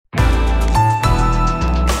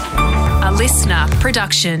listener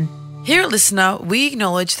production. Here at Listener, we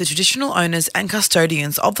acknowledge the traditional owners and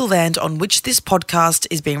custodians of the land on which this podcast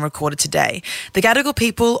is being recorded today, the Gadigal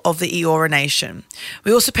people of the Eora Nation.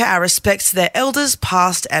 We also pay our respects to their elders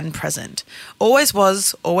past and present. Always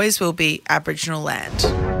was, always will be Aboriginal land.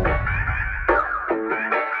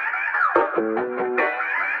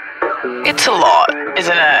 It's a lot,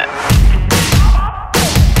 isn't it?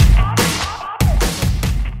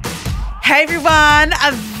 Hey everyone,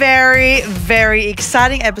 a very, very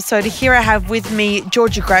exciting episode. Here I have with me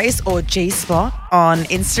Georgia Grace, or G-Spot, on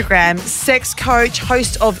Instagram, sex coach,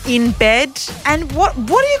 host of In Bed. And what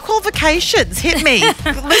are your qualifications? Hit me.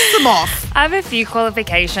 List them off. I have a few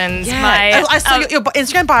qualifications. Yeah. I saw your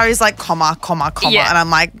Instagram bio is like comma. Yeah. And I'm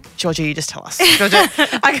like, Georgia, you just tell us. Georgia,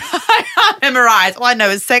 I can't memorize. All I know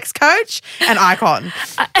is sex coach and icon.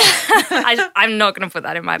 I'm not going to put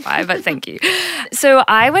that in my bio, but thank you. So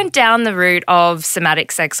I went down the route of somatic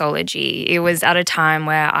sexology. It was at a time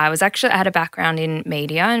where I had a background in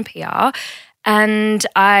media and PR, and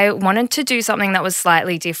I wanted to do something that was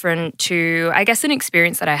slightly different to, I guess, an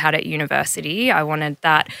experience that I had at university. I wanted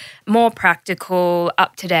that more practical,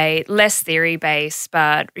 up-to-date, less theory-based,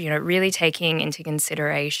 but, really taking into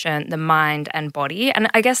consideration the mind and body.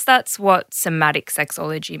 And I guess that's what somatic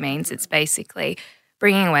sexology means. It's basically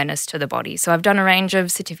bringing awareness to the body. So I've done a range of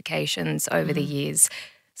certifications over the years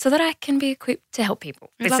so that I can be equipped to help people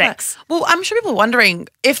with sex. That. Well, I'm sure people are wondering,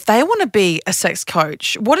 if they want to be a sex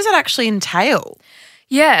coach, what does that actually entail?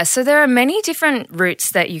 Yeah, so there are many different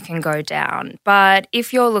routes that you can go down, but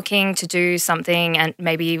if you're looking to do something and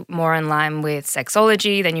maybe more in line with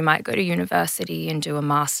sexology, then you might go to university and do a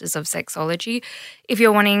Masters of Sexology. If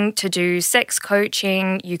you're wanting to do sex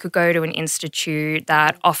coaching, you could go to an institute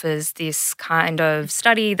that offers this kind of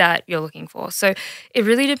study that you're looking for. So it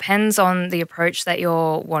really depends on the approach that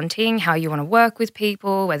you're wanting, how you want to work with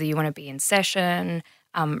people, whether you want to be in session,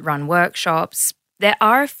 run workshops. There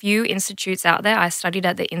are a few institutes out there. I studied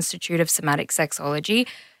at the Institute of Somatic Sexology.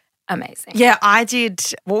 Amazing. Yeah, I did,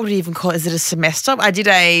 what would you even call it? Is it a semester? I did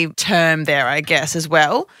a term there, I guess, as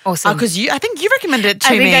well. Awesome. Because I think you recommended it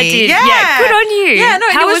to me. I think I did. Yeah, good on you. Yeah,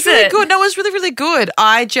 no, How it was was really it? good. No, it was really, really good.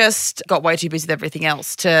 I just got way too busy with everything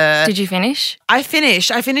else to... Did you finish? I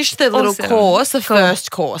finished the little Awesome. course, the Cool.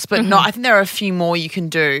 first course, but not, I think there are a few more you can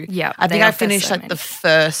do. Yeah, I think they I offer finished so the many.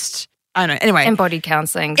 first... I don't know. Anyway. Embodied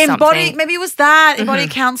counselling, Maybe it was that,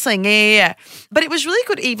 embodied counselling, yeah. But it was really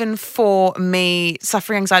good even for me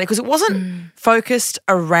suffering anxiety because it wasn't focused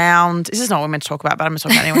around, this is not what we're meant to talk about, but I'm going to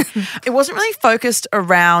talk about it anyway. It wasn't really focused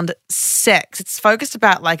around sex. It's focused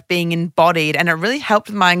about like being embodied, and it really helped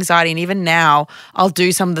with my anxiety. And even now I'll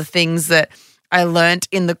do some of the things that I learnt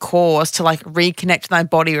in the course to like reconnect with my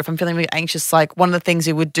body, or if I'm feeling really anxious, like one of the things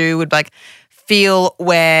it would do would like feel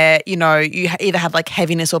where, you either have like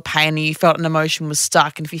heaviness or pain and you felt an emotion was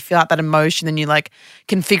stuck. And if you feel out that emotion, then you like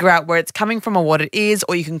can figure out where it's coming from or what it is,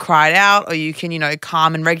 or you can cry it out, or you can,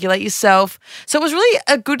 calm and regulate yourself. So it was really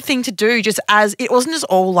a good thing to do, just as it wasn't just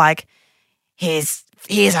all like, here's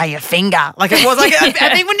how you finger. Like it was like,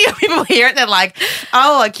 I think when people hear it, they're like,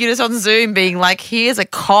 oh, like you're just on Zoom being like, here's a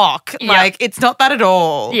cock. Yep. Like it's not that at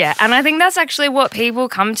all. Yeah, and I think that's actually what people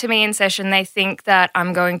come to me in session. They think that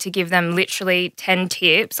I'm going to give them literally 10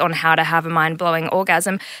 tips on how to have a mind-blowing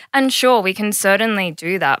orgasm. And sure, we can certainly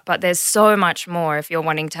do that, but there's so much more if you're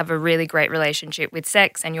wanting to have a really great relationship with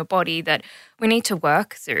sex and your body that we need to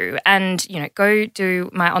work through. And, go do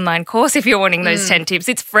my online course if you're wanting those 10 tips.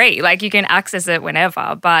 It's free. Like you can access it whenever.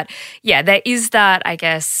 But yeah, there is that, I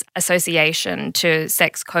guess, association to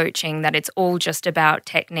sex coaching that it's all just about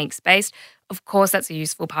techniques based. Of course, that's a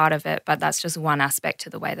useful part of it, but that's just one aspect to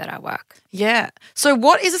the way that I work. Yeah. So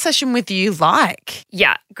what is a session with you like?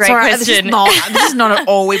 Yeah, great Sorry, question. This is not at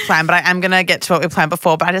all we planned, but I am going to get to what we planned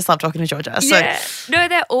before, but I just love talking to Georgia. So Yeah. No,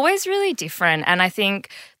 they're always really different. And I think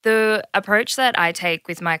the approach that I take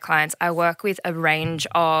with my clients, I work with a range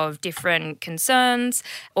of different concerns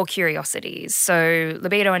or curiosities. So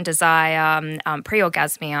libido and desire,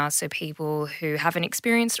 pre-orgasmia, so people who haven't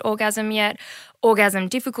experienced orgasm yet, orgasm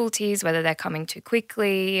difficulties, whether they're coming too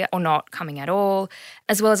quickly or not coming at all,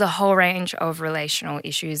 as well as a whole range of relational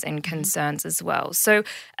issues and concerns as well. So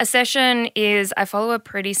a session is, I follow a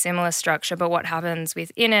pretty similar structure, but what happens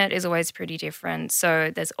within it is always pretty different.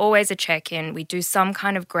 So there's always a check-in. We do some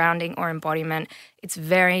kind of grounding or embodiment. It's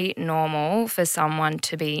very normal for someone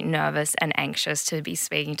to be nervous and anxious to be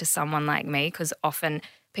speaking to someone like me, because often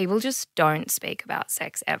people just don't speak about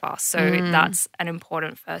sex ever. So that's an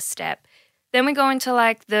important first step. Then we go into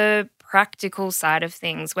like the practical side of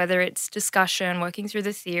things, whether it's discussion, working through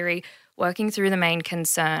the theory, working through the main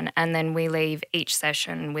concern, and then we leave each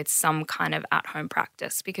session with some kind of at-home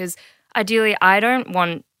practice, because ideally, I don't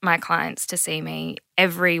want my clients to see me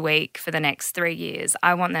every week for the next 3 years.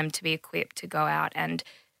 I want them to be equipped to go out and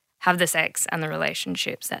have the sex and the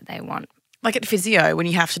relationships that they want. Like at physio when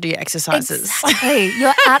you have to do your exercises. Exactly. You're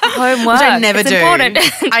at home work. Which I never do. Important.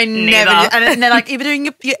 I never do. And they're like, you're doing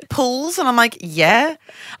your pulls? And I'm like, yeah.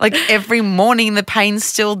 Like every morning the pain's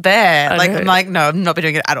still there. I'm like, no, I'm not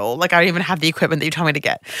doing it at all. Like I don't even have the equipment that you told me to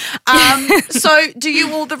get. So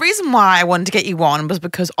the reason why I wanted to get you on was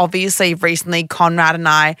because obviously recently Conrad and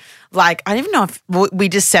I don't even know if we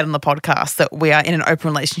just said on the podcast that we are in an open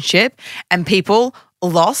relationship and people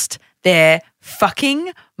lost their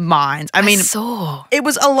fucking minds. I mean, it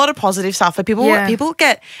was a lot of positive stuff for people. Yeah. People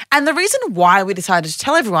get, and the reason why we decided to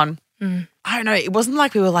tell everyone, I don't know, it wasn't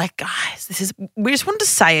like we were like, guys, we just wanted to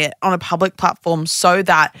say it on a public platform so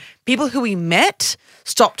that people who we met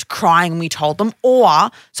stopped crying when we told them or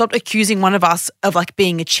stopped accusing one of us of like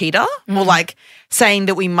being a cheater or like saying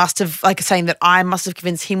that saying that I must have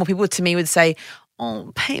convinced him, or people to me would say,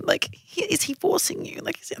 oh, babe, like, is he forcing you?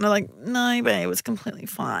 Like, and I'm like, no, babe, it was completely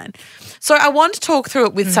fine. So I want to talk through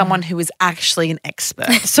it with someone who is actually an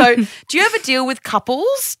expert. So do you ever deal with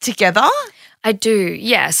couples together? I do,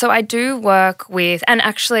 yeah. So I do work with, and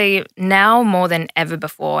actually now more than ever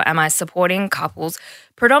before, am I supporting couples,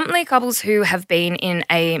 predominantly couples who have been in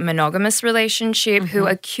a monogamous relationship, who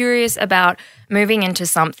are curious about moving into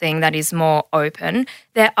something that is more open.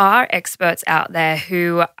 There are experts out there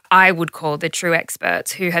who I would call the true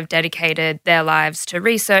experts, who have dedicated their lives to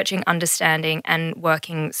researching, understanding, and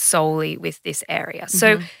working solely with this area.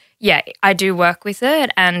 So yeah, I do work with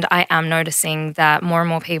it, and I am noticing that more and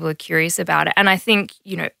more people are curious about it. And I think,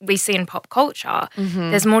 we see in pop culture,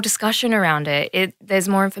 there's more discussion around it. There's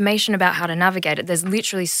more information about how to navigate it. There's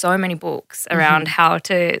literally so many books around how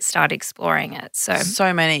to start exploring it.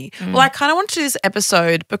 So many. Well, I kind of wanted to do this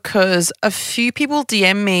episode because a few people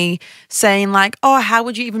DM me saying like, oh, how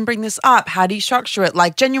would you even bring this up? How do you structure it?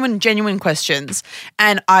 Like genuine questions.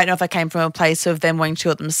 And I don't know if I came from a place of them wanting to do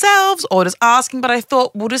it themselves or just asking, but I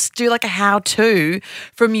thought we'll just do like a how-to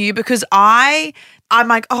from you because I'm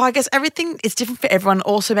like, I guess everything is different for everyone.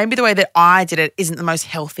 Also, maybe the way that I did it isn't the most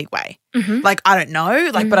healthy way. Like, I don't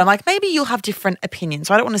know. Like, but I'm like, maybe you'll have different opinions.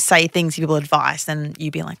 So I don't want to say things, give people advice, and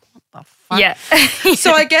you be like, what the fuck? Yeah.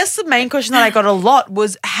 So I guess the main question that I got a lot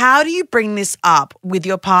was, how do you bring this up with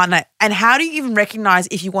your partner? And how do you even recognize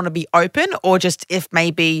if you want to be open or just if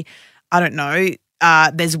maybe, I don't know,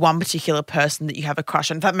 there's one particular person that you have a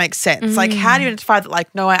crush on, if that makes sense. Like, how do you identify that,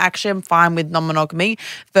 like, no, I actually am fine with non-monogamy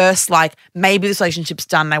versus, like, maybe this relationship's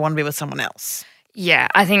done and I want to be with someone else? Yeah,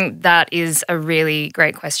 I think that is a really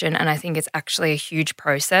great question, and I think it's actually a huge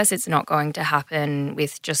process. It's not going to happen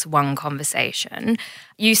with just one conversation.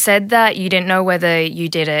 You said that you didn't know whether you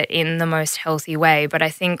did it in the most healthy way, but I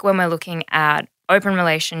think when we're looking at open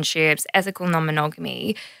relationships, ethical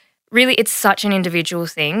non-monogamy, really, it's such an individual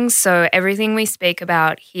thing. So everything we speak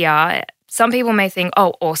about here, some people may think,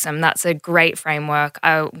 oh, awesome, that's a great framework.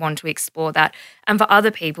 I want to explore that. And for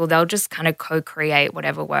other people, they'll just kind of co-create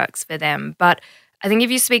whatever works for them. But I think if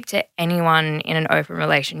you speak to anyone in an open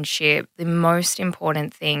relationship, the most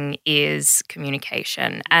important thing is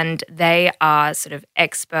communication. And they are sort of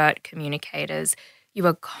expert communicators. You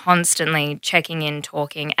are constantly checking in,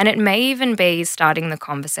 talking. And it may even be starting the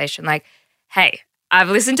conversation like, hey, I've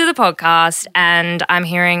listened to the podcast and I'm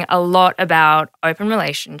hearing a lot about open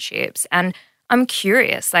relationships and I'm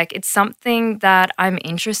curious. Like, it's something that I'm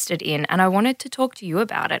interested in and I wanted to talk to you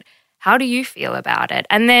about it. How do you feel about it?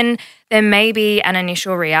 And then there may be an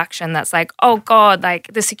initial reaction that's like, oh God,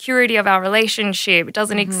 like the security of our relationship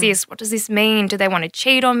doesn't exist. What does this mean? Do they want to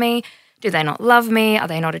cheat on me? Do they not love me? Are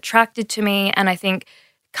they not attracted to me? And I think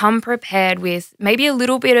come prepared with maybe a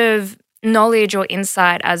little bit of knowledge or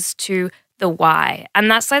insight as to the why. And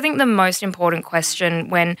that's, I think, the most important question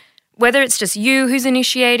when, whether it's just you who's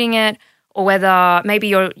initiating it or whether maybe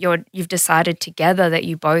you've decided together that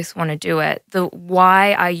you both want to do it, the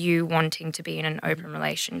why are you wanting to be in an open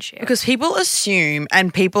relationship? Because people assume,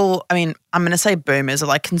 and people, I mean, I'm going to say boomers or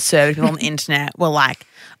like conservative people on the internet were like,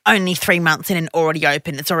 only 3 months in and already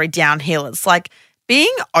open, it's already downhill. It's like,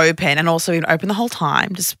 being open, and also being open the whole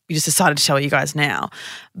time, we just decided to tell you guys now,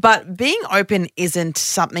 but being open isn't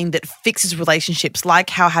something that fixes relationships like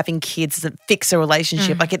how having kids doesn't fix a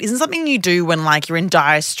relationship. Like, it isn't something you do when like you're in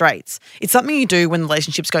dire straits. It's something you do when the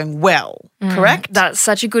relationship's going well, correct? That's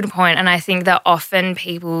such a good point. And I think that often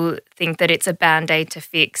people think that it's a Band-Aid to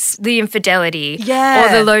fix the infidelity or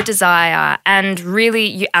the low desire. And really,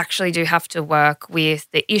 you actually do have to work with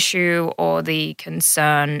the issue or the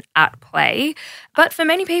concern at play. But for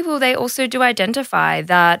many people, they also do identify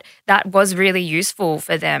that that was really useful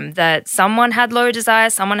for them, that someone had low desire,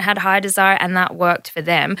 someone had high desire, and that worked for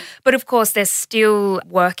them. But of course, they're still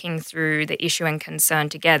working through the issue and concern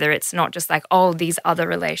together. It's not just like, oh, these other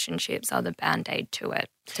relationships are the Band-Aid to it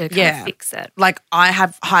to kind of fix it. Like, I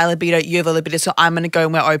have high libido, you have a libido, so I'm going to go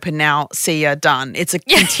and we're open now. See ya, done. It's a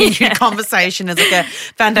continued conversation. It's like a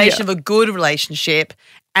foundation of a good relationship.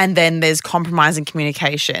 And then there's compromise and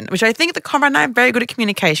communication, which I think that Conrad and I are very good at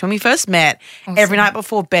communication. When we first met, every night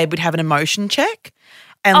before bed, we'd have an emotion check.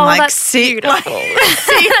 And that's see, beautiful.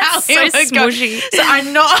 See how so it would go. smushy. So I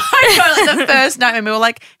know like the first night when we were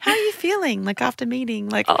like, how are you feeling? Like after meeting?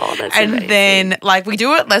 Like, that's and amazing. then like we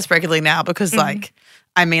do it less regularly now because like,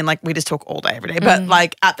 I mean, like we just talk all day, every day. But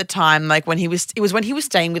like at the time, like when it was when he was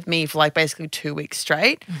staying with me for like basically 2 weeks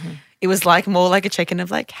straight. It was like more like a check-in of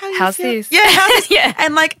like, how's this? Yeah, how's this? Yeah.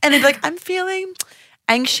 And like, and it'd be like, I'm feeling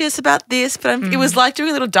anxious about this, but it was like doing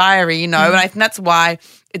a little diary, you know. And I think that's why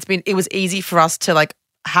it was easy for us to like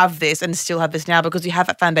have this and still have this now because we have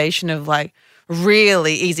that foundation of like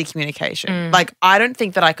really easy communication. Like I don't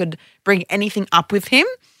think that I could bring anything up with him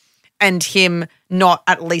and him not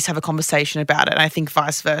at least have a conversation about it. And I think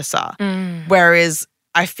vice versa. Whereas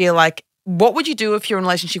I feel like, what would you do if you're in a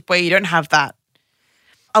relationship where you don't have that?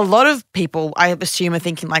 A lot of people, I assume, are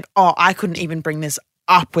thinking like, oh, I couldn't even bring this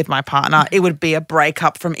up with my partner. It would be a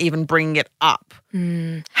breakup from even bringing it up.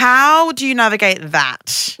 How do you navigate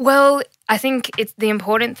that? Well, I think it's the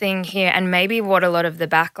important thing here, and maybe what a lot of the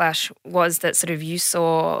backlash was that sort of you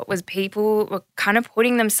saw was people were kind of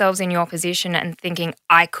putting themselves in your position and thinking,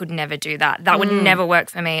 I could never do that. That would never work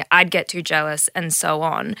for me. I'd get too jealous and so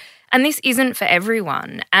on. And this isn't for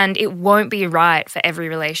everyone, and it won't be right for every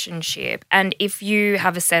relationship. And if you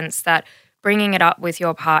have a sense that bringing it up with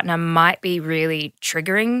your partner might be really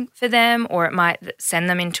triggering for them, or it might send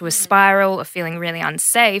them into a spiral of feeling really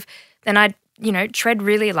unsafe, then I'd, tread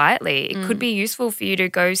really lightly. It could be useful for you to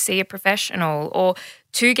go see a professional or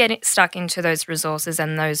to get stuck into those resources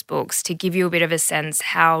and those books to give you a bit of a sense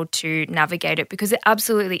how to navigate it, because it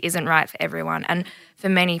absolutely isn't right for everyone. And for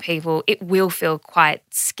many people, it will feel quite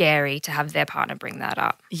scary to have their partner bring that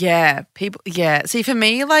up. Yeah, See, for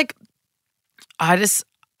me, like, I've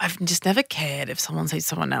just never cared if someone sees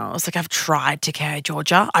someone else. Like, I've tried to care,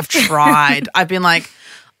 Georgia. I've tried. I've been like,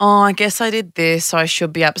 oh, I guess I did this, so I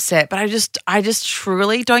should be upset. But I just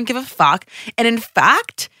truly don't give a fuck. And in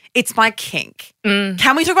fact, it's my kink.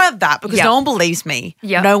 Can we talk about that? Because no one believes me.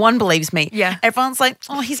 Yep. No one believes me. Yeah. Everyone's like,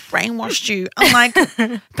 oh, he's brainwashed you. I'm like,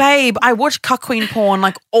 babe, I watch cuck queen porn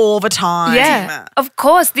like all the time. Yeah, of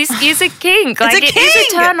course. This is a kink. Like, it is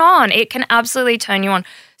a turn on. It can absolutely turn you on.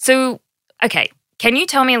 So, okay. Can you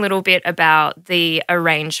tell me a little bit about the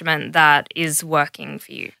arrangement that is working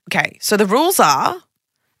for you? Okay, so the rules are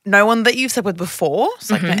no one that you've slept with before,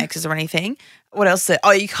 so like no exes or anything. What else?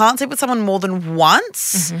 Oh, you can't sleep with someone more than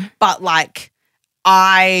once, but like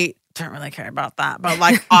I don't really care about that. But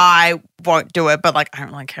like I won't do it, but like I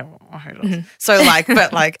don't really care who does. So like,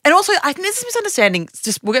 but like, and also I think there's a misunderstanding.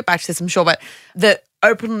 Just we'll get back to this, I'm sure, but the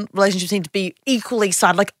open relationships need to be equally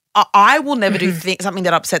sided. Like I will never do something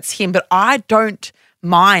that upsets him, but I don't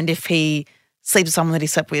mind if he sleeps with someone that he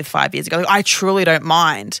slept with 5 years ago. Like, I truly don't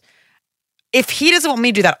mind. If he doesn't want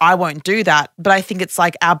me to do that, I won't do that. But I think it's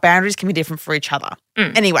like our boundaries can be different for each other.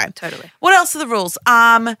 Anyway. Totally. What else are the rules?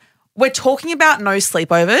 We're talking about no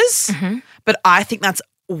sleepovers, but I think that's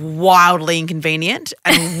wildly inconvenient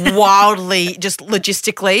and wildly just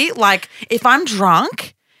logistically. Like, if I'm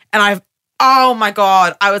drunk and oh my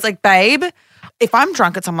God, I was like, babe, if I'm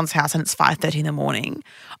drunk at someone's house and it's 5:30 in the morning,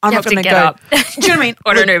 I'm not going to go. Up. Do you know what I mean?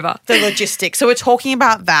 Order an Uber. The logistics. So we're talking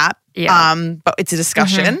about that. Yeah. But it's a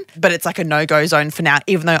discussion, but it's like a no-go zone for now,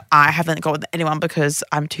 even though I haven't got with anyone because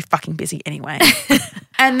I'm too fucking busy anyway.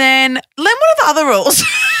 And then, Len, what are the other rules?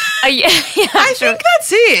 Yeah, I think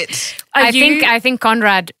that's it. I think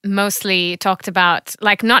Conrad mostly talked about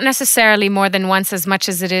like not necessarily more than once as much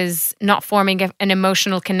as it is not forming an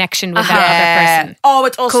emotional connection with that other person. Oh,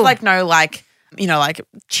 it's also like no, like, you know, like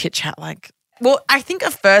chit chat. Like, well, I think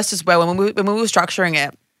at first as well when we were structuring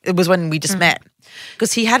it, it was when we just met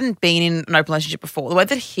because he hadn't been in an open relationship before. The way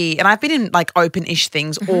that and I've been in like open-ish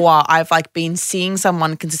things, or I've like been seeing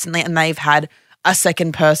someone consistently and they've had a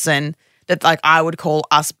second person that like I would call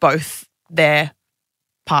us both their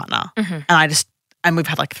partner. And we've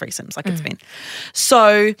had like threesomes, like it's been.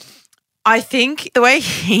 So I think the way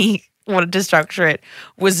he wanted to structure it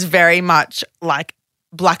was very much like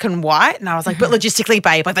black and white. And I was like, but logistically,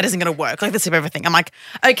 babe, like that isn't going to work. Like, let's do everything. I'm like,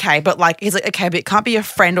 okay, but like, he's like, okay, but it can't be a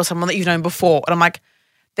friend or someone that you've known before. And I'm like,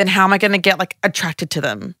 then how am I going to get like attracted to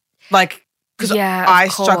them? Like, because I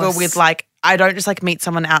struggle with like I don't just like meet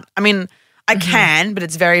someone out. I mean, I can, but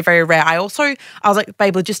it's very, very rare. I was like,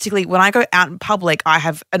 babe, logistically, when I go out in public, I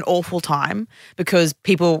have an awful time because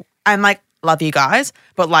people, I'm like, love you guys,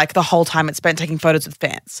 but like the whole time it's spent taking photos with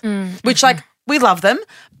fans, which like we love them,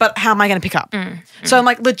 but how am I going to pick up? So I'm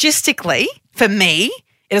like, logistically, for me,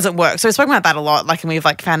 it doesn't work. So we've spoken about that a lot, like, and we've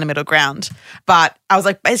like found a middle ground. But I was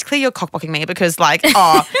like, basically, you're cockblocking me because like,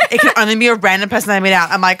 it can only be a random person that I meet out.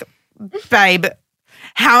 I'm like, babe,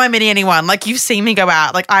 how am I meeting anyone? Like, you've seen me go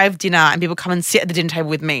out. Like, I have dinner and people come and sit at the dinner table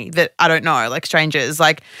with me that I don't know, like strangers.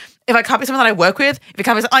 Like, if I can't be someone that I work with, if it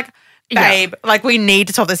can't be like, babe, like we need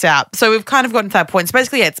to sort this out. So we've kind of gotten to that point. So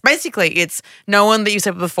basically, it's no one that you've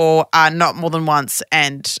said before, not more than once,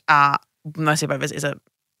 and no sleepovers is a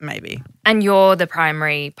maybe. And you're the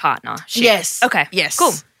primary partner. Yes. Okay. Yes.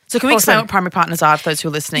 Cool. So can we explain what primary partners are for those who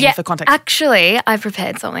are listening for context? Actually, I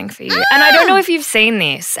prepared something for you. And I don't know if you've seen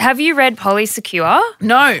this. Have you read Polysecure?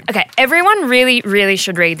 No. Okay, everyone really, really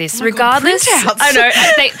should read this. Regardless. printouts. I know.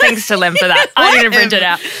 Thanks to Lem for that. I didn't print it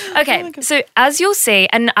out. Okay, so as you'll see,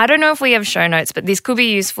 and I don't know if we have show notes, but this could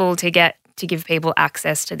be useful to give people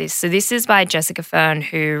access to this. So this is by Jessica Fern,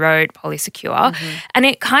 who wrote Polysecure, and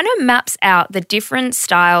it kind of maps out the different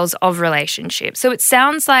styles of relationships. So it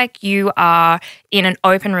sounds like you are in an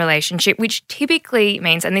open relationship, which typically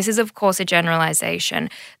means, and this is of course a generalization,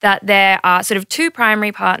 that there are sort of two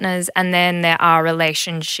primary partners and then there are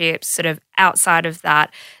relationships sort of outside of that,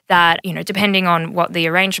 you know, depending on what the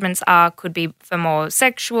arrangements are, could be for more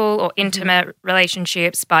sexual or intimate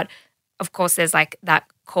relationships, but of course there's like that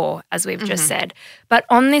core, as we've just said. But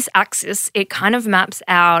on this axis, it kind of maps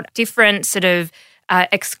out different sort of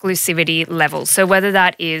exclusivity levels. So whether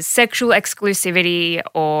that is sexual exclusivity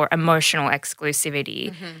or emotional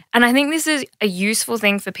exclusivity. And I think this is a useful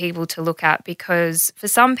thing for people to look at because for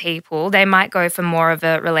some people, they might go for more of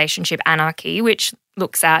a relationship anarchy, which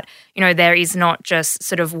looks at, you know, there is not just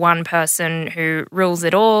sort of one person who rules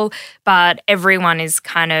it all, but everyone is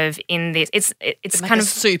kind of in this. It's like kind a of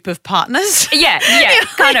soup of partners. Yeah,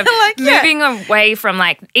 kind of like, moving away from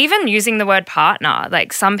like even using the word partner.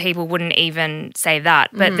 Like some people wouldn't even say that,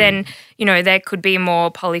 but then, you know, there could be more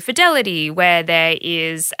polyfidelity where there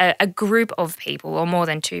is a group of people or more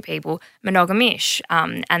than two people, monogamish,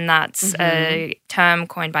 and that's a term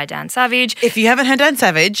coined by Dan Savage. If you haven't heard Dan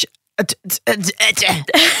Savage,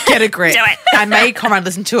 get a grip. Do it. I made Conrad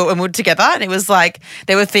listen to it when we were together, and it was like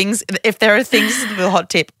there were things. If there are things, this is the hot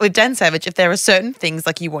tip with Dan Savage. If there are certain things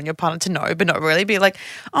like you want your partner to know, but not really, be like,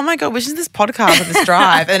 oh my god, which is this podcast on this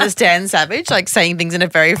drive? And it's Dan Savage like saying things in a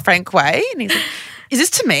very frank way, and he's like, is this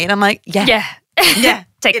to me? And I'm like, yeah.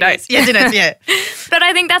 Take notes. Yes, it is. Yeah. But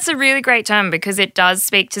I think that's a really great term because it does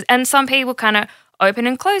speak to, and some people kind of open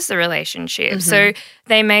and close the relationship. So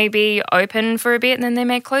they may be open for a bit and then they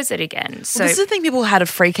may close it again. So this is the thing people had a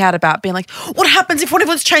freak out about, being like, what happens if one of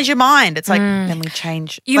us change your mind? It's like, then we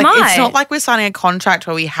change. You like, might. It's not like we're signing a contract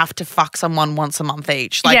where we have to fuck someone once a month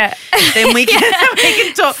each. Like, then we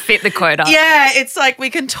can talk. Fit the quota. Yeah, it's like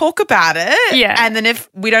we can talk about it. Yeah. And then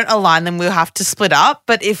if we don't align, then we'll have to split up.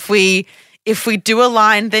 But if we do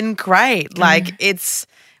align, then great. Like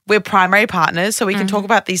we're primary partners, so we can talk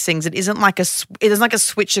about these things. It isn't like a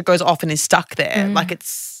switch that goes off and is stuck there. Like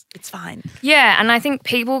it's fine. Yeah, and I think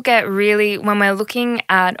people get really, when we're looking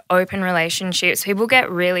at open relationships, people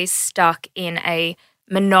get really stuck in a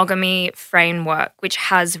monogamy framework which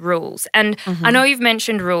has rules. And I know you've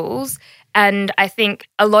mentioned rules, and I think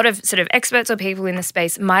a lot of sort of experts or people in the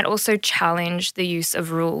space might also challenge the use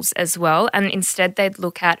of rules as well, and instead they'd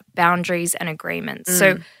look at boundaries and agreements.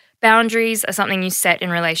 So boundaries are something you set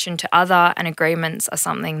in relation to other, and agreements are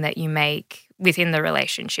something that you make within the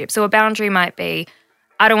relationship. So a boundary might be,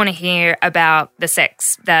 I don't want to hear about the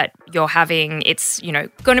sex that you're having. It's, you know,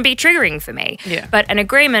 going to be triggering for me. Yeah. But an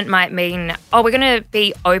agreement might mean, we're going to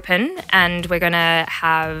be open and we're going to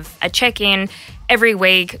have a check-in every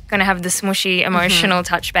week, going to have the smushy emotional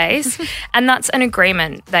touch base. And that's an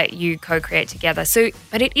agreement that you co-create together. So,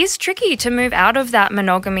 but it is tricky to move out of that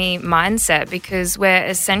monogamy mindset because we're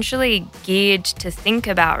essentially geared to think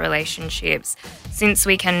about relationships since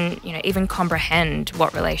we can, you know, even comprehend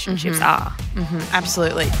what relationships are.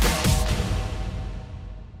 Absolutely.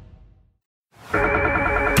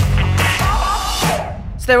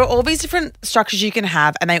 So there are all these different structures you can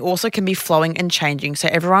have, and they also can be flowing and changing. So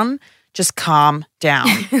everyone just calm down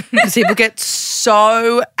because people get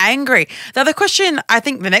so angry. The other question, I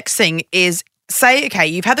think the next thing is, say, okay,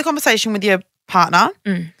 you've had the conversation with your partner.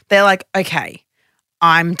 They're like, okay,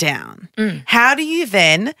 I'm down. How do you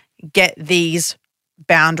then get these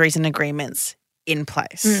boundaries and agreements in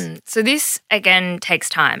place? So this, again, takes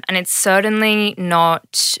time, and it's certainly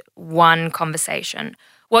not one conversation.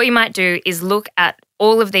 what you might do is look at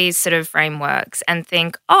all of these sort of frameworks and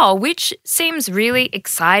think, oh, which seems really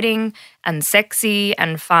exciting and sexy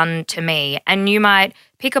and fun to me? And you might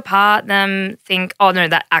pick apart them, think, oh, no,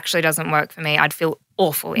 that actually doesn't work for me. I'd feel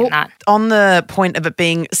awful in that. On the point of it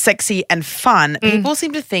being sexy and fun, people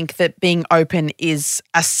seem to think that being open is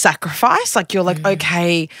a sacrifice. Like you're like,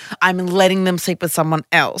 okay, I'm letting them sleep with someone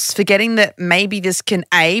else, forgetting that maybe this can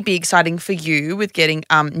be exciting for you with getting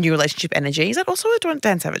new relationship energy. Is that also a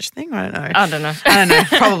Dan Savage thing? I don't know. I don't know. I don't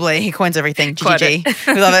know. Probably he coins everything.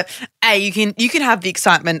 GG. We love it. You can have the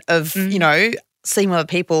excitement of seeing other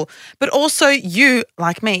people, but also you,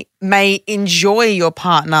 like me, may enjoy your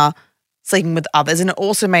partner sleeping with others, and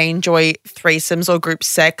also may enjoy threesomes or group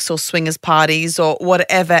sex or swingers parties or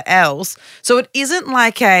whatever else. So it isn't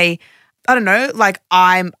like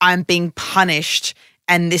I'm being punished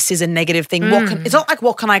and this is a negative thing. It's not like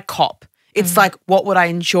what can I cop? It's like what would I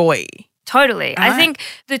enjoy? Totally. I think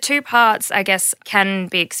the two parts, I guess, can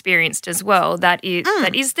be experienced as well. That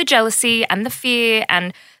is the jealousy and the fear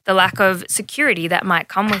and the lack of security that might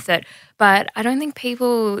come with it. But I don't think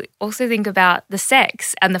people also think about the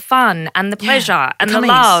sex and the fun and the pleasure and the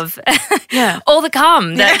love, all the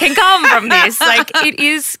cum that can come from this. Like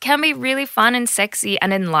can be really fun and sexy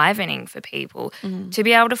and enlivening for people to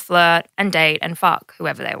be able to flirt and date and fuck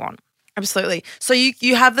whoever they want. Absolutely. So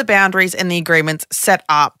you have the boundaries and the agreements set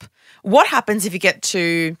up. What happens if you get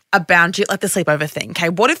to a boundary like the sleepover thing? Okay,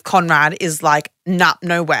 what if Conrad is like, nah,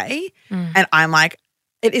 no way, and I'm like,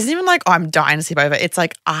 it isn't even like, oh, I'm dying to sleep over. It's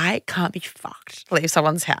like, I can't be fucked to leave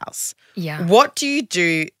someone's house. Yeah. What do you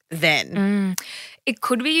do then? It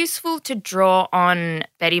could be useful to draw on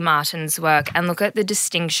Betty Martin's work and look at the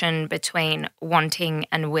distinction between wanting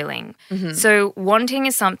and willing. So wanting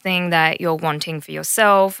is something that you're wanting for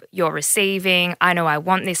yourself, you're receiving, I know I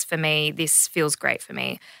want this for me, this feels great for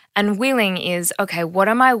me. And willing is, okay, what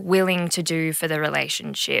am I willing to do for the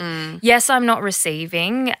relationship? Yes, I'm not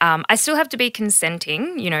receiving. I still have to be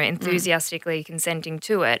consenting, enthusiastically consenting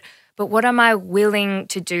to it. But what am I willing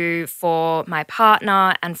to do for my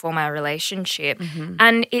partner and for my relationship?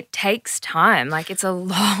 And it takes time. Like it's a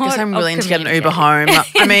lot. Because I'm willing to get an Uber home.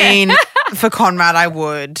 I mean, for Conrad, I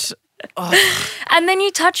would. Oh. And then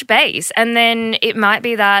you touch base. And then it might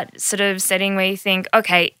be that sort of setting where you think,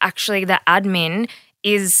 okay, actually the admin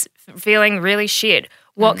is feeling really shit.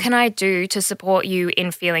 What can I do to support you in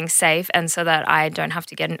feeling safe and so that I don't have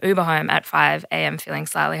to get an Uber home at 5 a.m. feeling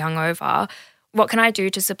slightly hungover? What can I do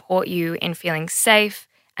to support you in feeling safe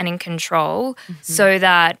and in control so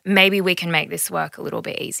that maybe we can make this work a little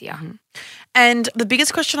bit easier? And the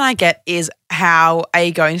biggest question I get is, how are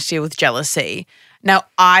you going to deal with jealousy? Now,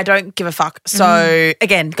 I don't give a fuck. So,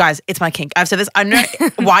 again, guys, it's my kink. I've said this. I know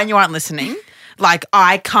why you aren't listening. Like,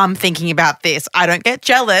 I come thinking about this. I don't get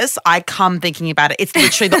jealous. I come thinking about it. It's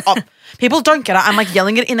literally people don't get it. I'm like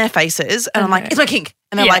yelling it in their faces and I'm like, it's my kink.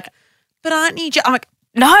 And they're like, but aren't you I'm like,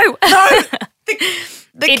 no.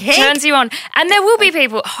 The it kink turns you on. And there will be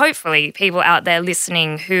people, hopefully people out there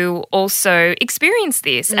listening who also experience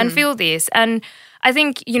this and feel this. And I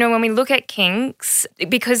think, when we look at kinks,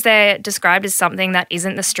 because they're described as something that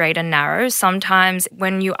isn't the straight and narrow, sometimes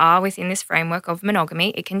when you are within this framework of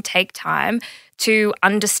monogamy, it can take time to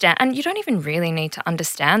understand. And you don't even really need to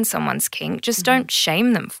understand someone's kink. Just don't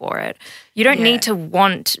shame them for it. You don't need to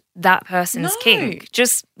want that person's kink.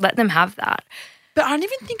 Just let them have that. But I don't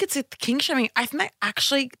even think it's a kink shaming. I think that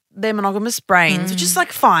actually they're monogamous brains, which is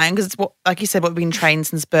like fine because it's what, like you said, what we've been trained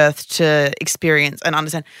since birth to experience and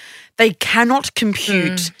understand. They cannot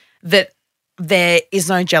compute that there is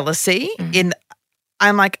no jealousy in.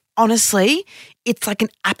 I'm like, honestly, it's like an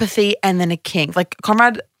apathy and then a kink. Like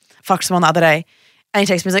Conrad fucked someone the other day and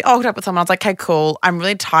he texted me, he's like, oh, I hooked up with someone. I was like, okay, cool. I'm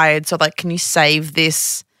really tired. So like, can you save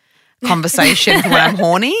this conversation for when I'm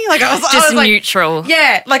horny? Like I was just like, neutral.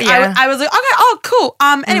 Yeah. Like I was like, okay, oh, cool.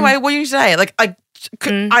 Anyway, what are you doing today? Like I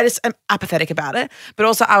just am apathetic about it. But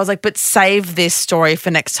also I was like, but save this story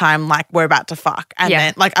for next time, like we're about to fuck. And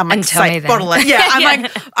then like I'm like, bottle it. Yeah.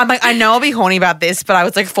 I'm like, I know I'll be horny about this, but I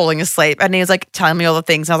was like falling asleep. And he was like telling me all the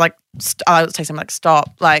things. And I was like, I was texting him like, stop.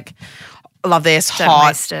 Like, I love this. Don't hot.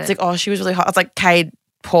 waste it. It's like, oh, she was really hot. I was like, Cade,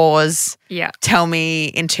 pause. Yeah. Tell me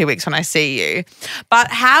in 2 weeks when I see you. But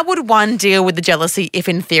how would one deal with the jealousy if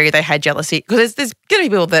in theory they had jealousy? Because there's going to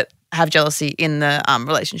be people that have jealousy in the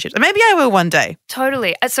relationships. And maybe I will one day.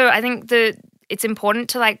 Totally. So I think it's important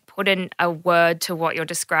to like put in a word to what you're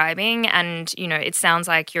describing, and it sounds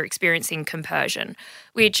like you're experiencing compersion,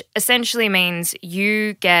 which essentially means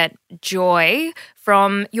you get joy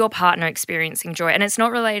from your partner experiencing joy, and it's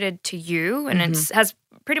not related to you, and it has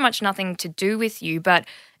pretty much nothing to do with you, but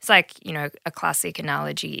it's like, you know, a classic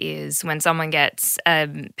analogy is when someone gets a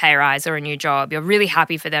pay rise or a new job, you're really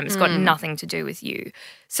happy for them. It's got nothing to do with you.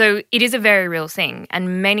 So it is a very real thing.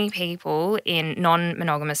 And many people in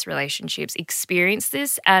non-monogamous relationships experience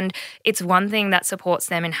this, and it's one thing that supports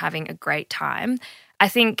them in having a great time. I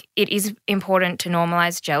think it is important to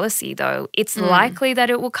normalize jealousy, though. It's likely that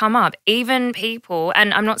it will come up. Even people,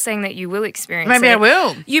 and I'm not saying that you will experience it. Maybe I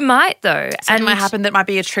will. You might, though. Something might happen that might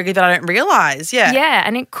be a trigger that I don't realize. Yeah. Yeah,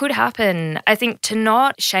 and it could happen. I think to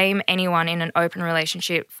not shame anyone in an open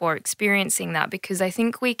relationship for experiencing that, because I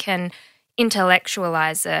think we can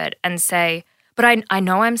intellectualize it and say, but I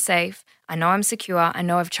know I'm safe. I know I'm secure. I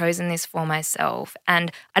know I've chosen this for myself.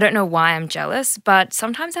 And I don't know why I'm jealous, but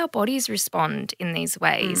sometimes our bodies respond in these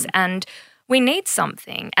ways and we need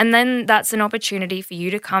something. And then that's an opportunity for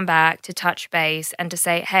you to come back, to touch base and to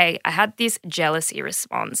say, hey, I had this jealousy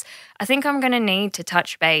response. I think I'm going to need to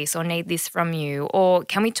touch base or need this from you. Or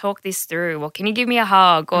can we talk this through? Or can you give me a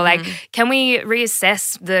hug? Or like, can we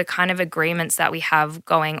reassess the kind of agreements that we have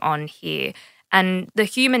going on here? And the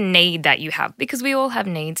human need that you have, because we all have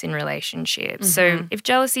needs in relationships. So if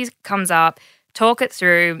jealousy comes up, talk it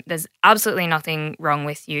through. There's absolutely nothing wrong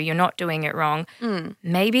with you. You're not doing it wrong.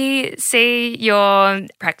 Maybe see your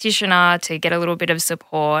practitioner to get a little bit of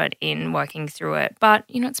support in working through it. But,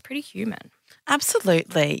 you know, it's pretty human.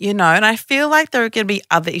 Absolutely. You know, and I feel like there are going to be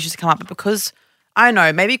other issues to come up, but because I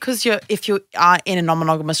know, maybe because if you are in a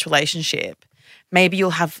non-monogamous relationship, maybe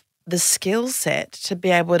you'll have the skill set to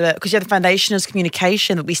be able to, because you have the foundation of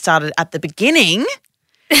communication that we started at the beginning,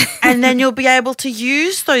 and then you'll be able to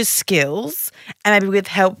use those skills, and maybe with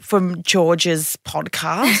help from Georgia's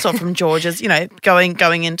podcast or from Georgia's, you know,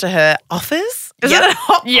 going into her office. Is it a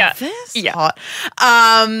hot office? Yeah. Hot.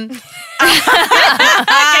 Can you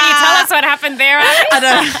tell us what happened there,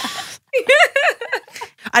 Abby?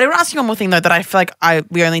 I do want to ask you one more thing though that I feel like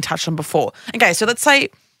we only touched on before. Okay, so let's say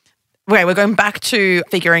we're going back to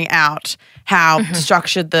figuring out how to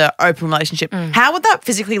structure the open relationship. How would that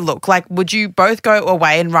physically look? Like, would you both go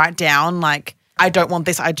away and write down, like, I don't want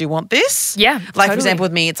this, I do want this? Yeah, Like, totally. for example,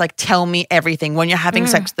 with me, it's like, tell me everything. When you're having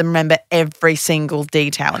sex with them, remember every single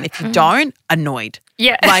detail. And if you don't, annoyed.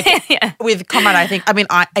 Yeah. Like, with Conrad, I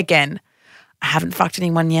haven't fucked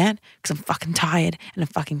anyone yet because I'm fucking tired and I'm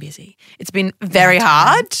fucking busy. It's been very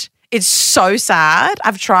hard. It's so sad.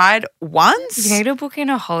 I've tried once. You need to book in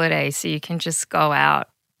a holiday so you can just go out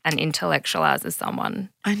and intellectualize with someone.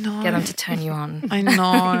 I know. Get them to turn you on. I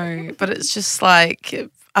know. But it's just like,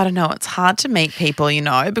 I don't know. It's hard to meet people, you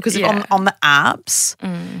know, because on the apps,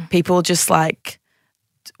 people just like,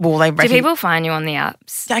 well, they reckon. Do people find you on the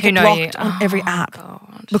apps? I get blocked on every app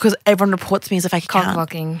because everyone reports me as a fake account. Cock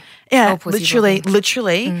blocking. Yeah, Or pussy blocking.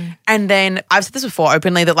 literally. And then I've said this before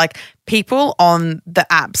openly that like people on the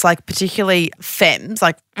apps, like particularly femmes,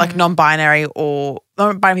 like non-binary or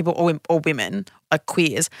non-binary people or women, like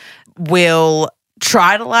queers, will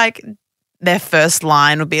try to like their first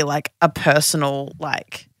line will be like a personal,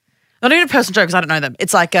 like not even a personal joke because I don't know them.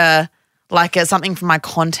 It's like a something from my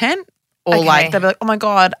content. Or like they'll be like, oh my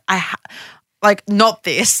God, like not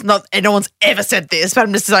this, no one's ever said this, but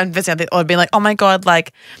I'm just investing on this. Or being like, oh my God,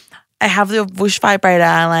 like I have the whoosh vibrator,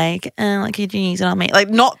 like you can use it on me.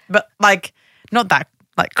 Like not that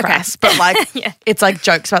like crass, but like it's like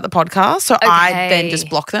jokes about the podcast. So I then just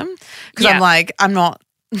block them because I'm like, I'm not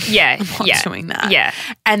doing that. Yeah.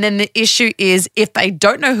 And then the issue is if they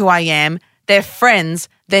don't know who I am, their friends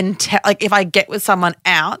then like if I get with someone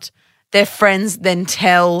out, their friends then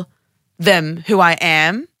tell them who I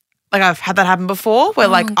am. Like I've had that happen before where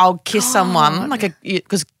like I'll kiss someone like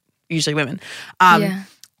because usually women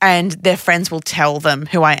and their friends will tell them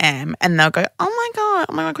who I am and they'll go, oh my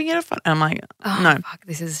God, can you get a photo? And I'm like, no. Fuck,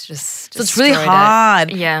 this is just So it's really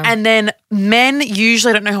hard. Yeah. And then men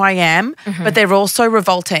usually don't know who I am, but they're also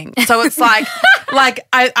revolting. So it's like,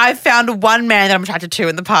 I found one man that I'm attracted to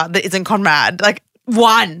in the part that isn't Conrad. Like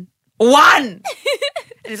one.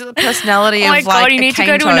 Is it the personality of like oh my God, you need to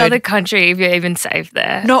go to toad? another country if you're even safe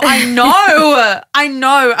there. No, I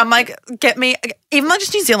know. I'm like, get me, even like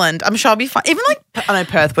just New Zealand, I'm sure I'll be fine. Even like, I know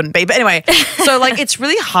Perth wouldn't be, but anyway. So like it's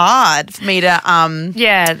really hard for me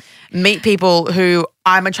to meet people who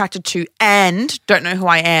I'm attracted to and don't know who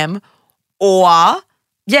I am or,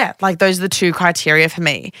 like those are the two criteria for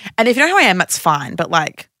me. And if you know who I am, that's fine. But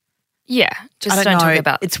like, just I don't know. talk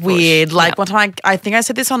about it's the bush. weird. Like one time, I think I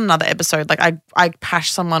said this on another episode. Like I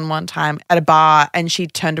pashed someone one time at a bar, and she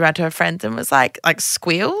turned around to her friends and was like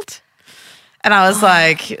squealed, and I was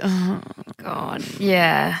like, oh. God,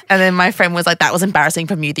 yeah. And then my friend was like, "That was embarrassing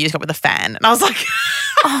from you that you just got with a fan," and I was like,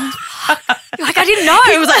 Like I didn't know.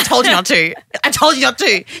 He was like, "Told you not to. I told you not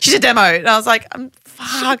to. She's a demo. And I was like,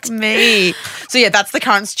 fuck me. So yeah, that's the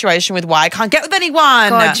current situation with why I can't get with anyone.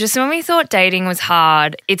 God, just when we thought dating was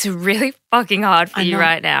hard, it's really fucking hard for you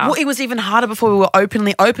right now. Well, it was even harder before we were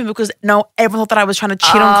openly open because everyone thought that I was trying to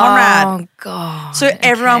cheat on Conrad. Oh, God. So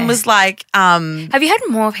everyone was like, Have you had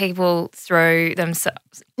more people throw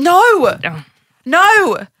themselves? No. Oh.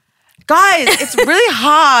 No. Guys, it's really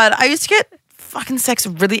hard. I used to get fucking sex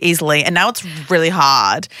really easily and now it's really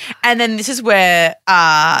hard. And then this is where,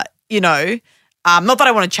 not that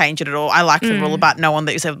I want to change it at all. I like the rule about no one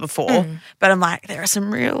that you said before. But I'm like, there are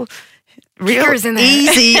some real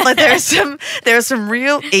easy, like there are some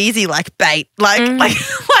real easy like bait.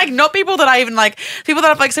 Like not people that I even like, people that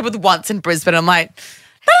I've like said with once in Brisbane. I'm like,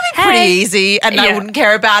 that'll be pretty easy and I wouldn't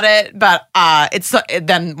care about it. But it's not,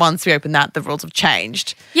 then once we open that, the rules have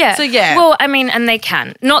changed. Yeah. So yeah. Well, I mean, and they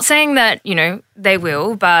can. Not saying that, they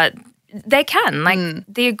will, but they can. Like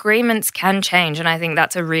the agreements can change. And I think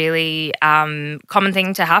that's a really common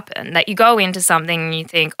thing to happen. That you go into something and you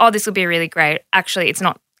think, oh, this will be really great. Actually, it's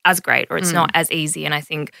not as great or it's not as easy. And I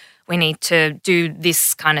think we need to do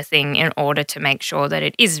this kind of thing in order to make sure that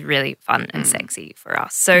it is really fun and sexy for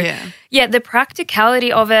us. So, yeah, the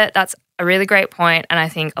practicality of it, that's a really great point. And I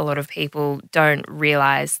think a lot of people don't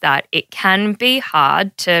realize that it can be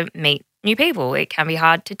hard to meet new people. It can be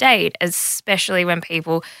hard to date, especially when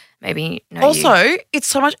people maybe know also, you. it's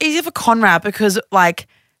so much easier for Conrad because like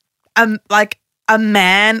a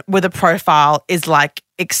man with a profile is like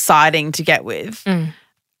exciting to get with.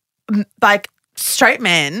 Like straight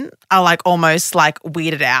men are like almost like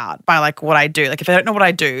weirded out by like what I do. Like if they don't know what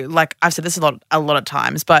I do, like I've said this a lot of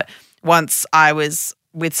times, but once I was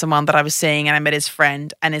with someone that I was seeing and I met his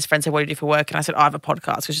friend and his friend said, what do you do for work? And I said, I have a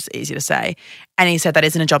podcast, which is easy to say. And he said, that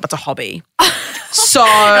isn't a job, that's a hobby. So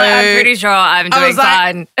I'm pretty sure I'm doing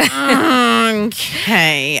fine.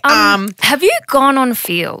 Okay. Have you gone on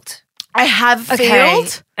Field? I have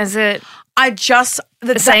Field. Is it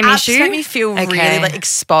the same apps issue? make me feel really like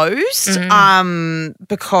exposed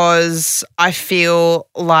because I feel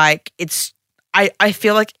like I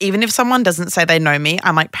feel like even if someone doesn't say they know me,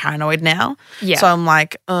 I'm like paranoid now. Yeah. So I'm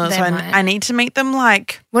like, I need to meet them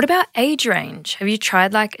like. What about age range? Have you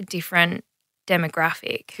tried like a different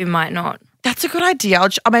demographic who might not? That's a good idea.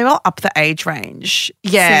 Maybe I'll up the age range.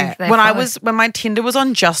 Yeah. When my Tinder was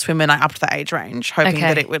on Just Women, I upped the age range, hoping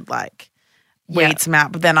that it would like weed some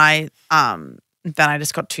out. But then I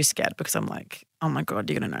just got too scared because I'm like, oh my God,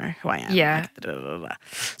 you're going to know who I am. Yeah. Like,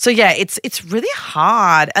 so yeah, it's really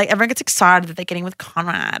hard. Like everyone gets excited that they're getting with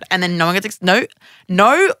Conrad and then no one gets,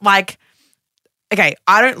 like, okay,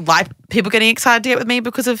 I don't like people getting excited to get with me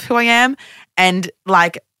because of who I am. And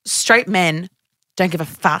like straight men don't give a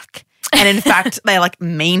fuck. And in fact, they're like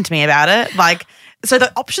mean to me about it. Like, so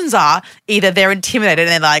the options are either they're intimidated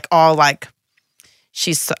and they're like, oh, like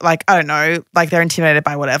she's like, I don't know, like they're intimidated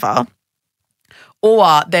by whatever.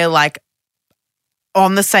 Or they're like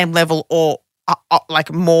on the same level or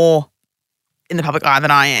like more in the public eye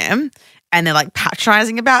than I am. And they're like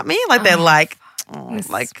patronizing about me. Like they're like,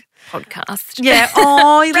 like podcast. Yeah.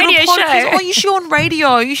 Oh, you radio little podcast. show. Oh, you should go on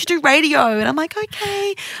radio. You should do radio. And I'm like,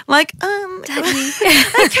 okay. Like, Daddy. Okay,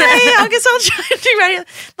 I guess I'll try to do radio.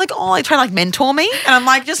 Like, oh, they try to like mentor me. And I'm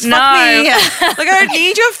like, just fuck me. Like, I don't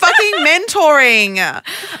need your fucking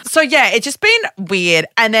mentoring. So yeah, it's just been weird.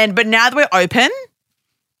 And then, but now that we're open,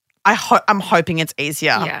 I'm hoping it's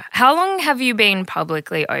easier. Yeah. How long have you been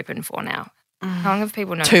publicly open for now? How long have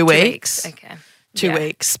people known? 2 weeks. Okay. 2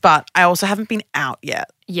 weeks. But I also haven't been out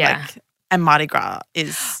yet. Yeah. And Mardi Gras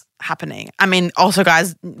is happening. I mean, also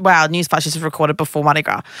guys, wow, Newsflash is recorded before Mardi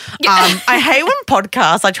Gras. I hate when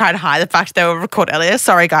podcasts, I try and hide the fact they were recorded earlier.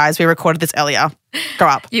 Sorry guys, we recorded this earlier. Grow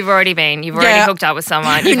up. You've already hooked up with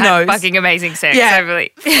someone. You've had fucking amazing sex.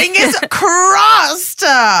 Fingers crossed.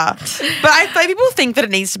 But I think people think that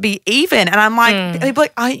it needs to be even. And I'm like, people are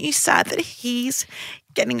like, aren't you sad that he's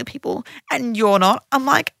getting the people and you're not? I'm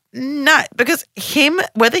like, no, because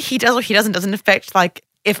whether he does or he doesn't affect like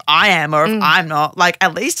if I am or if I'm not. Like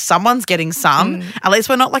at least someone's getting some. At least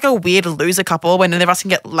we're not like a weird loser couple when none of us can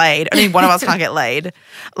get laid. Only one of us can't get laid.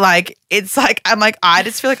 Like it's like I'm like I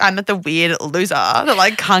just feel like I'm not the weird loser that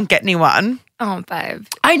like can't get anyone. Oh, babe.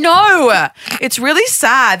 I know. It's really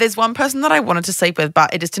sad. There's one person that I wanted to sleep with,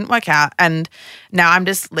 but it just didn't work out. And now I'm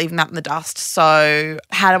just leaving that in the dust. So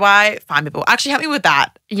how do I find people? Actually, help me with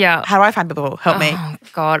that. Yeah. How do I find people? Help me. Oh,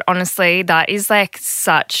 God. Honestly, that is like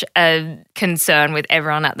such a concern with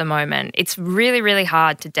everyone at the moment. It's really, really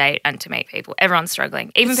hard to date and to meet people. Everyone's struggling.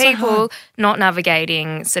 Even people not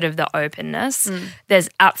navigating sort of the openness. There's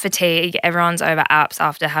app fatigue. Everyone's over apps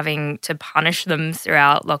after having to punish them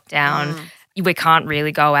throughout lockdown. We can't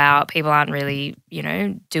really go out. People aren't really,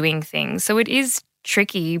 doing things. So it is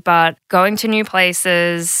tricky, but going to new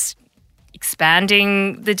places,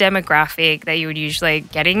 expanding the demographic that you would usually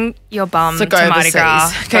getting your bum So go to Mardi overseas.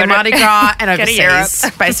 Gras. Go Mardi Gras and Go to Europe.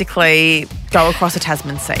 overseas. Basically, go across the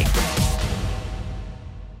Tasman Sea.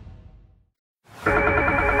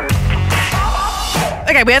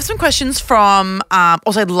 Okay, we have some questions from,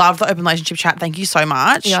 also love the open relationship chat. Thank you so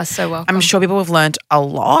much. You're so welcome. I'm sure people have learned a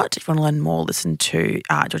lot. If you want to learn more, listen to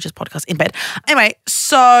Georgia's podcast In Bed. Anyway,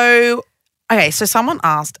 so someone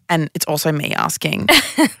asked, and it's also me asking,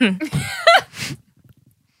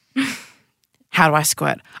 how do I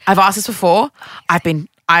squirt? I've asked this before. Have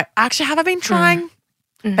I been trying?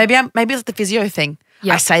 Maybe it's the physio thing.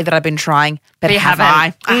 Yep. I say that I've been trying, but you have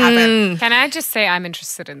haven't. I haven't. Can I just say I'm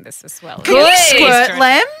interested in this as well? Can you squirt,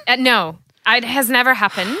 Lem? No, it has never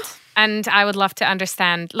happened. And I would love to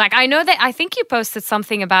understand. Like, I know that I think you posted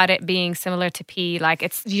something about it being similar to pee, like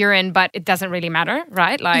it's urine, but it doesn't really matter,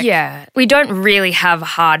 right? Like, yeah, we don't really have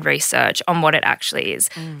hard research on what it actually is.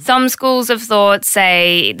 Some schools of thought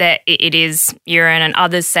say that it is urine, and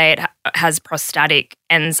others say it has prostatic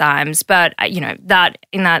enzymes. But that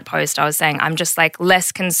in that post, I was saying I'm just like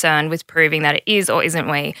less concerned with proving that it is or isn't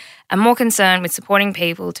wee. I'm more concerned with supporting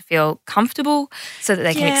people to feel comfortable so that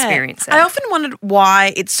they can experience it. I often wondered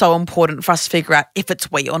why it's so important for us to figure out if it's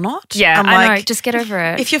wee or not. Yeah, I know. Just get over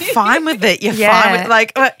it. If you're fine with it, you're Yeah. fine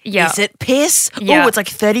with is it piss? Yeah. Oh, it's like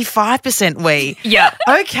 35% wee. Yeah.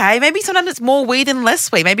 Okay, maybe sometimes it's more wee than less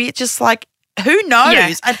wee. Maybe it's just like, who knows?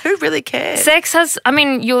 Yeah. And who really cares? Sex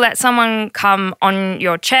you'll let someone come on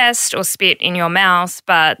your chest or spit in your mouth,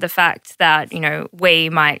 but the fact that, we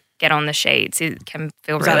might get on the sheets, it can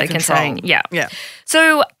feel really concerning. Yeah. Yeah.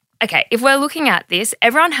 So, okay, if we're looking at this,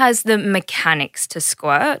 everyone has the mechanics to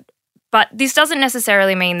squirt, but this doesn't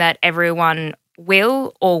necessarily mean that everyone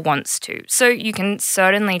will or wants to. So you can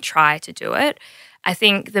certainly try to do it. I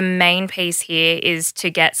think the main piece here is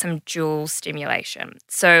to get some dual stimulation.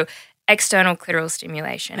 So external clitoral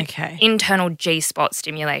stimulation, internal G-spot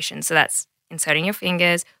stimulation. So that's inserting your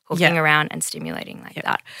fingers, hooking around and stimulating like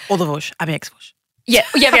that. Or the vush, X-vush. Yeah.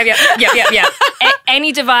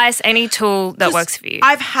 Any device, any tool that works for you.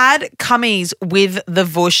 I've had cummies with the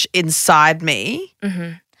vush inside me.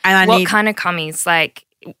 Mm-hmm. And what kind of cummies? Like,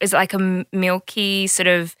 is it like a milky sort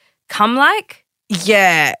of cum-like?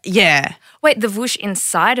 Yeah. Wait, the vush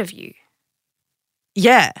inside of you?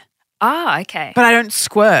 Yeah. Ah, okay. But I don't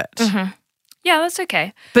squirt. Mm-hmm. Yeah, that's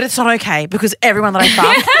okay. But it's not okay because everyone that I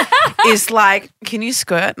fuck is like, can you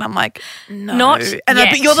squirt? And I'm like, no. Not and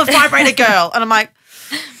yet. But you're the vibrator girl. And I'm like,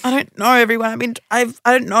 I don't know, everyone. I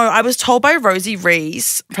don't know. I was told by Rosie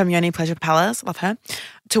Rees from Yoni Pleasure Palace, love her,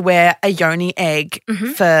 to wear a yoni egg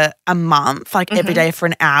for a month, like every day for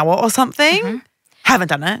an hour or something. Mm-hmm. Haven't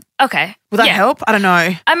done it. Okay. Will that help? I don't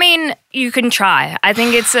know. I mean, you can try. I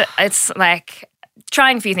think it's like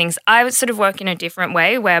trying a few things. I would sort of work in a different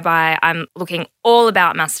way whereby I'm looking all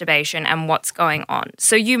about masturbation and what's going on.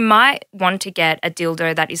 So you might want to get a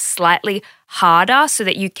dildo that is slightly harder so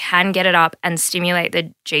that you can get it up and stimulate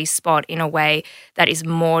the G-spot in a way that is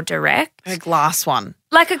more direct. A glass one.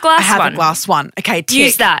 Like a glass one. I have a glass one. Okay,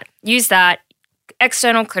 tick. Use that.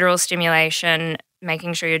 External clitoral stimulation,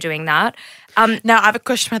 making sure you're doing that. Now, I have a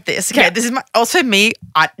question about this. Okay, this is also me.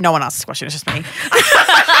 No one asked this question. It's just me.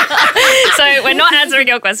 So we're not answering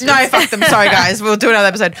your questions. No, fuck them. Sorry, guys. We'll do another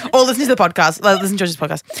episode. Or listen to the podcast. Listen to George's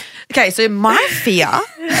podcast. Okay, so my fear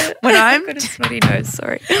when I'm... I've got a sweaty nose,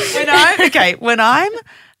 sorry. When I'm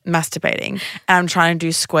masturbating and I'm trying to do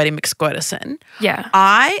squirty McSquirterson,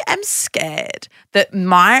 I am scared that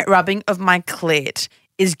my rubbing of my clit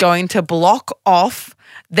is going to block off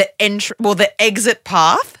the exit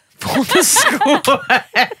path for the squirt.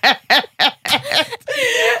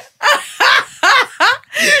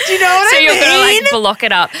 Do you know what I mean? So you're gonna like block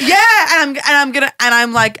it up. Yeah,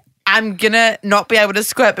 I'm gonna not be able to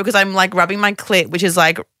squirt because I'm like rubbing my clit, which is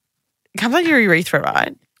like comes out your urethra,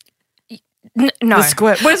 right? No. The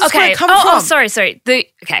squirt. Where does the squirt come from? Oh, sorry. So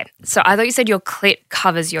I thought you said your clit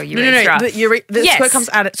covers your urethra. No. The squirt comes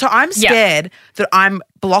out. So I'm scared that I'm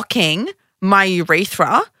blocking my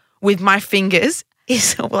urethra with my fingers.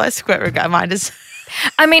 Will I squirt regardless?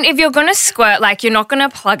 I mean, if you're going to squirt, like, you're not going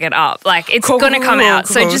to plug it up. Like, it's going to come out.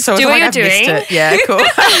 So just do what you're doing. Yeah, cool. Plug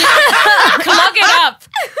it up.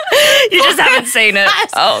 You just haven't seen it.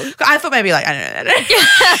 Oh, I thought maybe like, I don't know.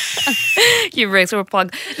 urethral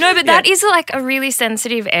plug. No, but that is like a really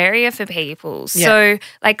sensitive area for people. So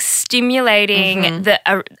like stimulating the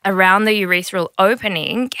around the urethral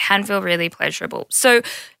opening can feel really pleasurable. So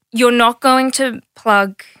you're not going to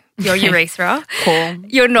plug your urethra. Cool.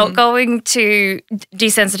 You're not going to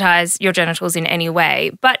desensitize your genitals in any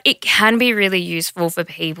way, but it can be really useful for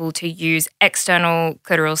people to use external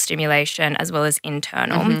clitoral stimulation as well as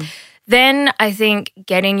internal. Then I think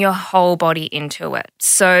getting your whole body into it.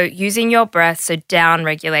 So using your breath, so down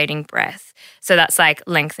regulating breath. So that's like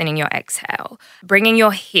lengthening your exhale, bringing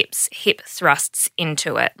your hip thrusts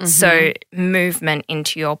into it. So movement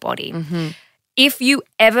into your body. If you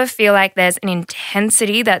ever feel like there's an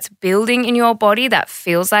intensity that's building in your body that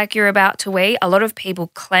feels like you're about to wee, a lot of people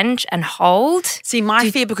clench and hold. See, my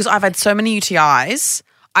fear, because I've had so many UTIs,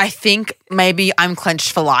 I think maybe I'm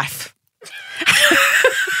clenched for life.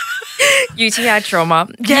 UTI trauma.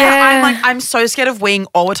 Yeah. I'm so scared of weeing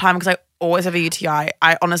all the time because I always have a UTI.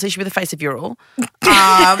 I honestly should be the face of Ural.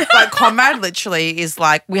 Like Conrad literally is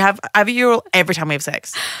like, I have a Ural every time we have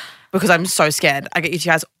sex. Because I'm so scared. I get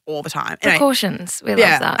UTIs all the time. Anyway, Precautions. We love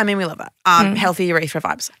that. I mean, we love that. Healthy urethra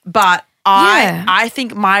vibes. But I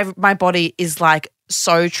think my body is like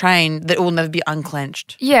so trained that it will never be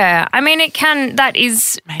unclenched. Yeah. I mean, that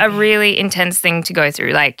is a really intense thing to go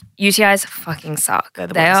through. Like UTIs fucking suck.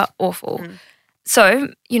 They are awful. So,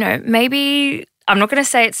 maybe I'm not going to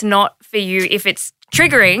say it's not for you if it's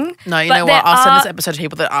triggering. No, you know what? I'll send this episode to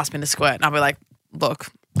people that ask me to squirt and I'll be like, look,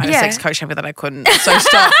 I had a sex coach told me that I couldn't. So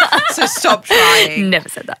stop trying. Never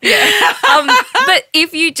said that. But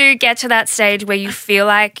if you do get to that stage where you feel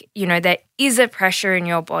like, there is a pressure in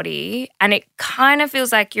your body and it kind of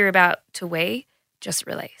feels like you're about to wee, just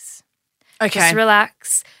release. Okay. Just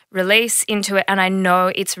relax, release into it. And I know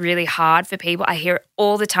it's really hard for people. I hear it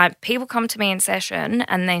all the time. People come to me in session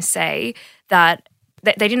and they say that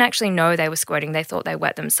they didn't actually know they were squirting. They thought they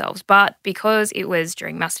wet themselves. But because it was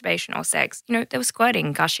during masturbation or sex, they were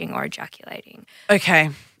squirting, gushing or ejaculating. Okay.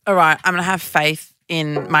 All right. I'm going to have faith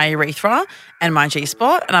in my urethra and my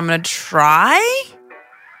G-spot and I'm going to try.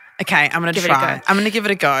 Okay. I'm going to try. I'm going to give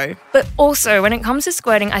it a go. But also when it comes to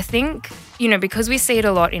squirting, I think, because we see it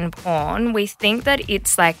a lot in porn, we think that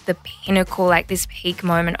it's like the pinnacle, like this peak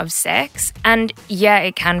moment of sex. And yeah,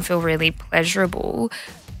 it can feel really pleasurable.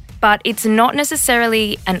 But it's not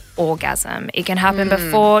necessarily an orgasm. It can happen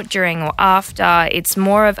before, during, or after. It's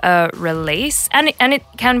more of a release, and it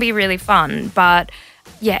can be really fun. But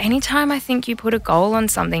yeah, anytime I think you put a goal on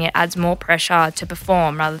something, it adds more pressure to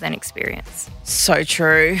perform rather than experience. So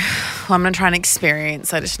true. Well, I'm going to try and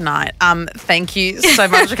experience later tonight. Thank you so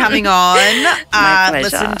much for coming on. My pleasure.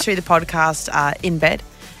 Listen to the podcast in bed.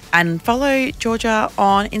 And follow Georgia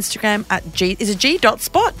on Instagram at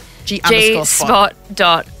G.spot? G_spot.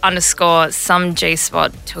 Some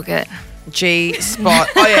G-spot took it. G-spot.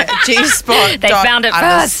 Oh, yeah. G-spot. They found it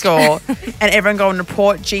first. And everyone go and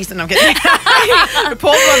report G-spot. No, I'm getting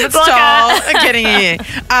report on the style. I'm getting here.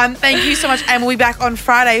 Thank you so much. And we'll be back on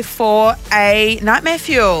Friday for a Nightmare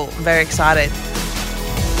Fuel. I'm very excited.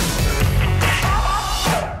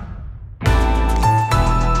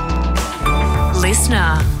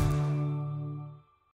 Listener.